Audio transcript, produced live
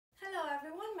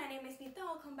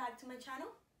welcome back to my channel.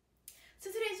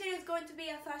 So today's video is going to be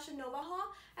a Fashion Nova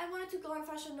haul. I wanted to go on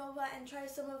Fashion Nova and try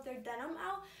some of their denim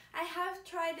out. I have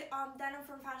tried denim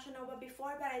from Fashion Nova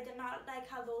before, but I did not like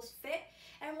how those fit.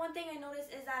 And one thing I noticed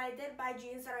is that I did buy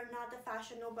jeans that are not the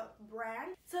Fashion Nova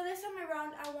brand. So this time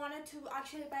around, I wanted to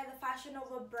actually buy the Fashion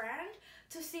Nova brand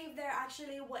to see if they're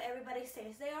actually what everybody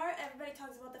says they are. Everybody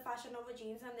talks about the Fashion Nova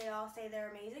jeans and they all say they're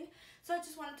amazing. So I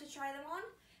just wanted to try them on.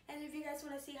 And if you guys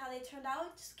want to see how they turned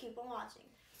out, just keep on watching.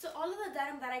 So all of the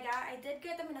denim that I got, I did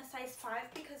get them in a size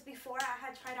 5 because before I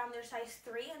had tried on their size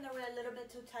 3 and they were a little bit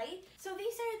too tight. So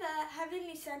these are the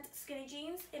Heavenly Scent skinny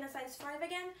jeans in a size 5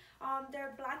 again.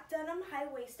 They're black denim,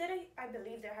 high-waisted. I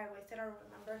believe they're high-waisted, I don't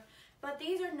remember. But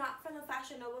these are not from the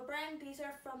Fashion Nova brand. These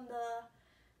are from the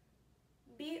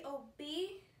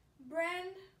B.O.B.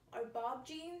 brand or Bob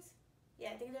jeans.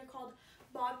 Yeah, I think they're called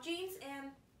Bob jeans,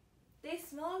 and they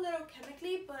smell a little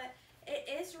chemically, but it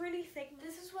is really thick.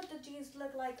 This is what the jeans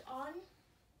look like on.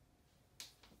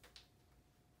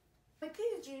 With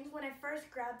these jeans, when I first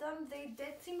grabbed them, they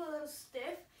did seem a little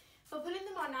stiff. But putting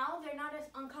them on now, they're not as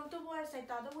uncomfortable as I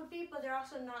thought they would be, but they're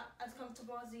also not as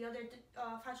comfortable as the other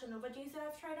Fashion Nova jeans that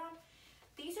I've tried on.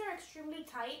 These are extremely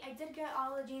tight. I did get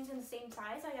all the jeans in the same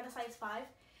size. I got a size 5.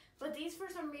 But these, for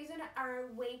some reason, are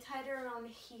way tighter around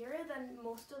here than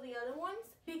most of the other ones.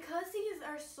 Because these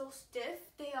are so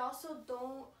stiff, they also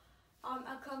don't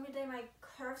accommodate my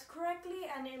curves correctly,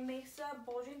 and it makes the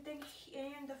bulging thing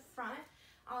here in the front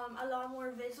a lot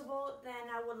more visible than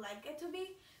I would like it to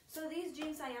be. So these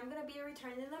jeans, I am going to be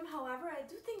returning them. However, I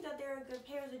do think that they're a good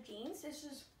pair of jeans. It's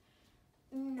just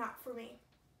not for me.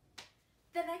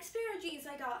 The next pair of jeans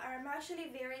I got, I'm actually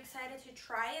very excited to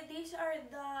try. These are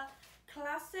the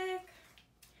classic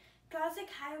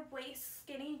high waist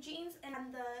skinny jeans,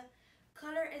 and the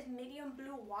color is medium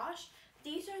blue wash.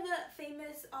 These are the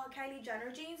famous Kylie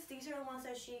Jenner jeans. These are the ones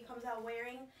that she comes out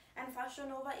wearing, and Fashion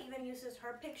Nova even uses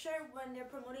her picture when they're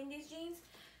promoting these jeans.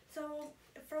 So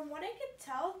from what I could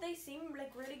tell, they seem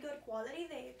like really good quality.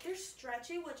 They're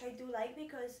stretchy, which I do like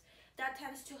because that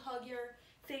tends to hug your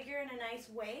figure in a nice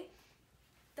way.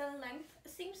 The length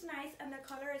seems nice and the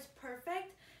color is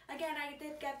perfect. Again, I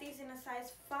did get these in a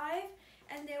size 5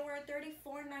 and they were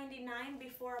 $34.99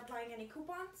 before applying any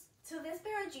coupons. So this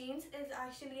pair of jeans is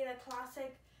actually the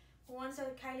classic ones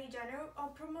that Kylie Jenner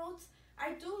promotes.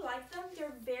 I do like them.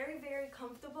 They're very, very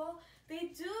comfortable.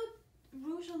 They do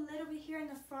rouge a little bit here in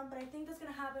the front, but I think that's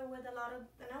going to happen with a lot of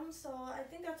denim, so I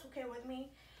think that's okay with me.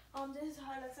 This is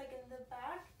how it looks like in the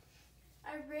back.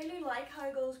 I really like how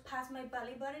it goes past my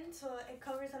belly button, so it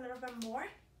covers a little bit more.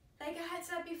 Like I had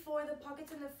said before, the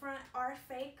pockets in the front are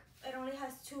fake. It only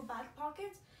has 2 back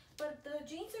pockets, but the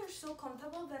jeans are so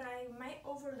comfortable that I might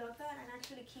overlook that and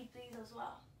actually keep these as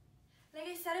well. Like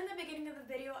I said in the beginning of the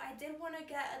video, I did want to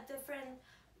get a different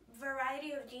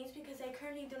variety of jeans because I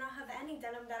currently do not have any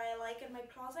denim that I like in my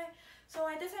closet. So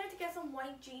I decided to get some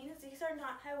white jeans. These are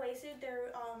not high-waisted, they're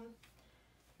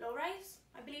low-rise,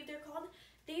 I believe they're called.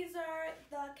 These are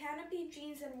the Canopy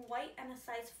jeans in white and a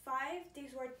size 5.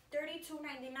 These were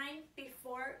 $32.99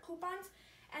 before coupons.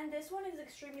 And this one is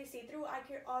extremely see-through. I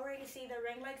could already see the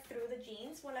ring light through the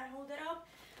jeans when I hold it up.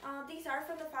 These are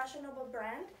from the Fashion Nova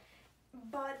brand,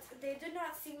 but they do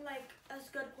not seem like as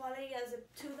good quality as the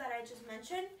 2 that I just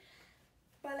mentioned.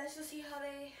 But let's just see how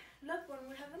they look when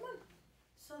we have them on.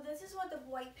 So this is what the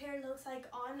white pair looks like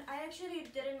on. I actually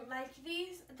didn't like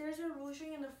these. There's a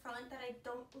ruching in the front that I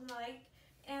don't like,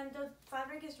 and the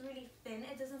fabric is really thin.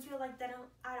 It doesn't feel like denim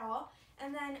at all.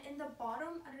 And then in the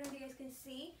bottom, I don't know if you guys can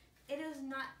see, it is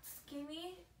not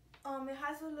skinny. It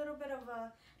has a little bit of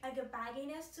a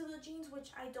bagginess to the jeans,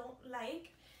 which I don't like.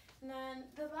 And then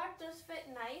the back does fit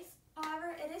nice.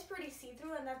 However, it is pretty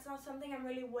see-through, and that's not something I'm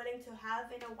really willing to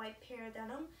have in a white pair of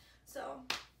denim. So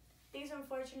these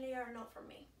unfortunately are not for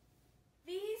me.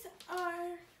 These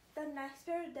are the next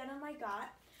pair of denim I got.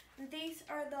 These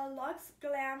are the Luxe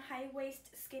Glam high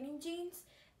waist skinny jeans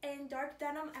in dark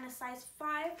denim and a size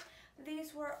 5.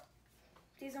 These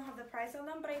don't have the price on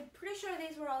them, but I'm pretty sure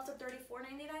these were also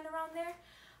 $34.99 around there.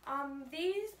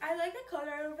 I like the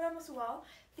color of them as well.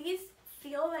 These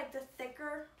feel like the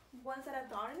thicker ones that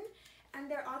I've gotten, and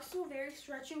they're also very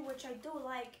stretchy, which I do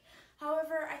like.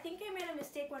 However, I think I made a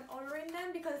mistake when ordering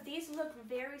them because these look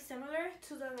very similar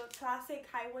to the classic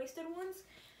high-waisted ones.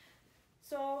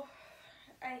 So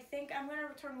I think I'm going to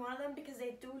return one of them because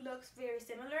they do look very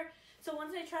similar. So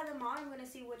once I try them on, I'm going to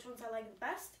see which ones I like the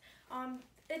best.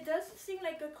 It does seem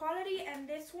like good quality, and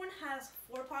this one has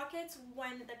 4 pockets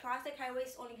when the classic high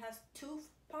waist only has 2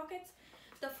 pockets.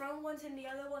 The front ones and the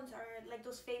other ones are like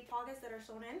those fake pockets that are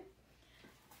sewn in.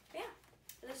 Yeah,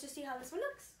 let's just see how this one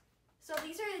looks. So So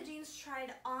these are the jeans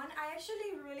tried on. I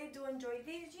actually really do enjoy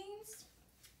these jeans.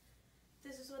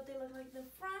 This is what they look like in the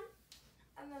front,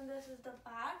 and then this is the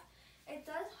back. It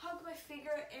does hug my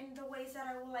figure in the ways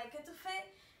that I would like it to fit.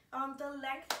 The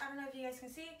length, I don't know if you guys can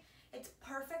see, it's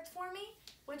perfect for me,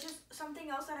 which is something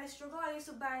else that I struggle. I used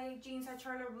to buy jeans at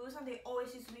Charlotte Russe and they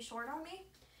always used to be short on me.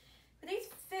 But these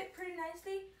fit pretty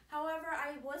nicely. However,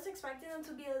 I was expecting them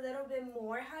to be a little bit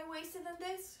more high-waisted than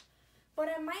this, but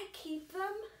I might keep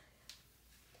them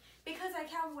because I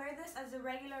can wear this as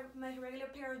my regular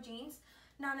pair of jeans,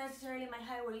 not necessarily my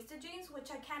high-waisted jeans,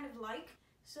 which I kind of like.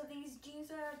 So these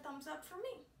jeans are a thumbs up for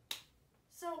me.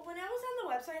 So when I was on the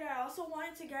website, I also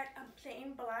wanted to get a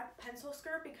plain black pencil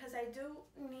skirt because I do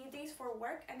need these for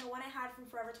work, and the one I had from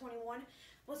Forever 21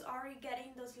 was already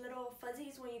getting those little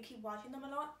fuzzies when you keep washing them a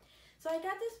lot. So I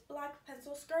got this black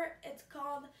pencil skirt. It's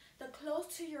called the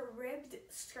Close to Your Ribbed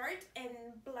skirt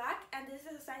in black, and this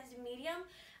is a size medium.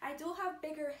 I do have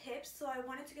bigger hips, so I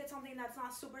wanted to get something that's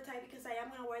not super tight because I am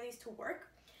going to wear these to work.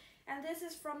 And this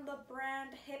is from the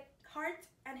brand Heart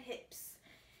and Hips.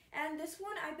 And this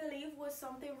one, I believe, was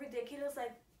something ridiculous,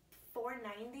 like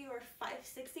 $4.90 or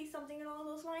 $5.60, something along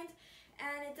those lines.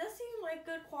 And it does seem like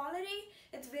good quality.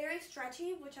 It's very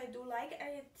stretchy, which I do like,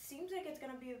 and it seems like it's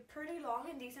gonna be pretty long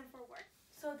and decent for work.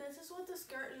 So this is what the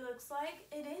skirt looks like.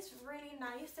 It is really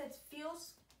nice. It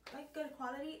feels like good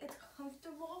quality. It's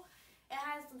comfortable. It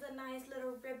has the nice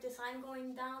little rib design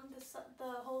going down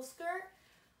the whole skirt.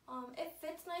 It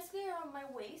fits nicely around my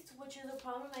waist, which is a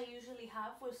problem I usually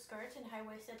have with skirts and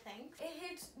high-waisted things. It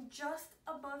hits just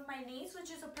above my knees, which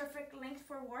is a perfect length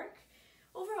for work.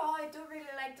 Overall, I do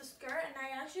really like the skirt, and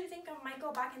I actually think I might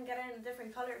go back and get it in a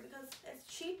different color because it's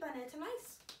cheap and it's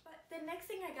nice. But the next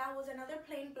thing I got was another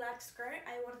plain black skirt.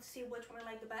 I wanted to see which one I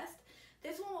liked the best.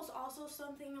 This one was also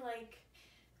something like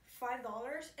 $5.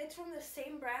 It's from the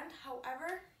same brand.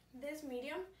 However, this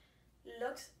medium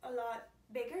looks a lot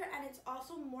bigger and it's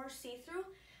also more see-through,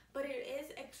 but it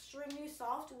is extremely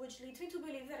soft, which leads me to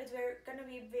believe that it's gonna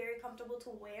be very comfortable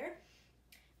to wear.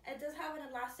 It does have an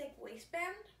elastic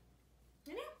waistband.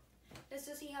 And yeah, let's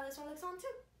just see how this one looks on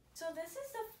too. So this is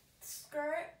the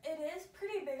skirt. It is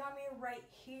pretty big on me right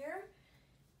here,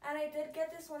 and I did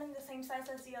get this one in the same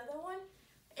size as the other one.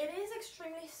 It is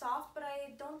extremely soft, but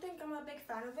I don't think I'm a big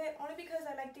fan of it, only because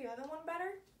I like the other one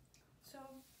better. So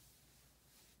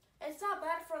it's not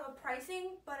bad for the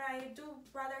pricing, but I do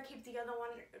rather keep the other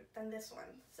one than this one.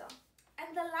 So,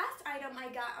 and the last item I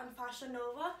got on Fashion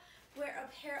Nova were a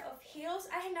pair of heels.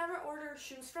 I had never ordered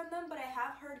shoes from them, but I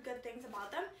have heard good things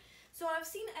about them. So I've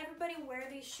seen everybody wear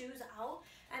these shoes out,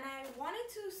 and I wanted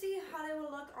to see how they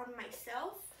would look on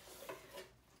myself.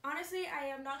 Honestly, I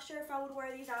am not sure if I would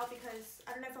wear these out because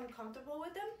I don't know if I'm comfortable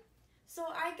with them. So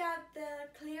I got the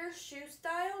clear shoe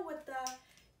style with the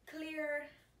clear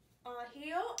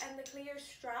heel and the clear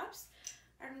straps.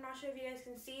 I'm not sure if you guys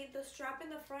can see. The strap in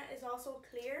the front is also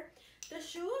clear. The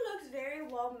shoe looks very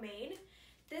well made.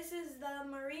 This is the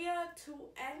Maria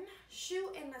 2N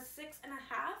shoe in the 6.5.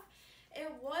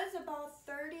 It was about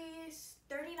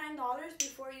 $39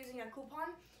 before using a coupon.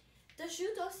 The shoe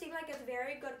does seem like it's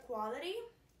very good quality,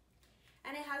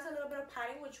 and it has a little bit of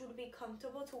padding, which would be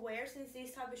comfortable to wear since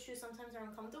these type of shoes sometimes are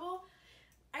uncomfortable.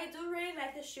 I do really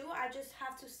like the shoe. I just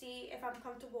have to see if I'm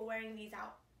comfortable wearing these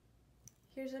out.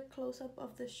 Here's a close-up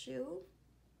of the shoe.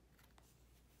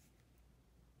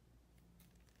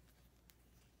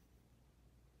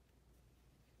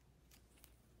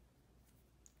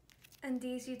 And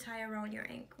these you tie around your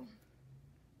ankle.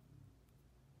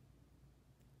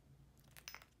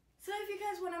 So if you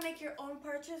guys want to make your own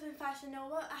purchase in Fashion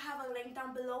Nova, I have a link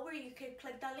down below where you could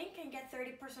click that link and get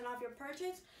 30% off your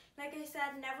purchase. Like I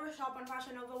said, never shop on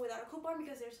Fashion Nova without a coupon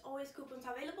because there's always coupons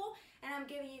available, and I'm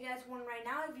giving you guys one right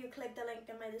now if you click the link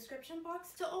in my description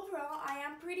box. So overall, I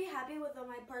am pretty happy with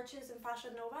my purchase in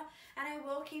Fashion Nova, and I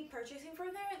will keep purchasing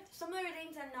from there. Some of their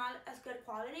things are not as good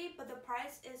quality, but the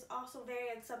price is also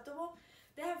very acceptable.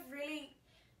 They have really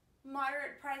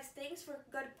moderate price things for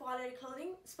good quality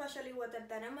clothing, especially with the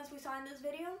denim as we saw in this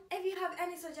video. If you have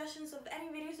any suggestions of any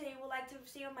videos that you would like to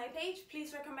see on my page,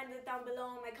 please recommend it down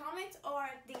below in my comments or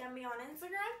DM me on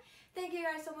Instagram. Thank you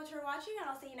guys so much for watching, and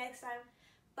I'll see you next time.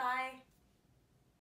 Bye.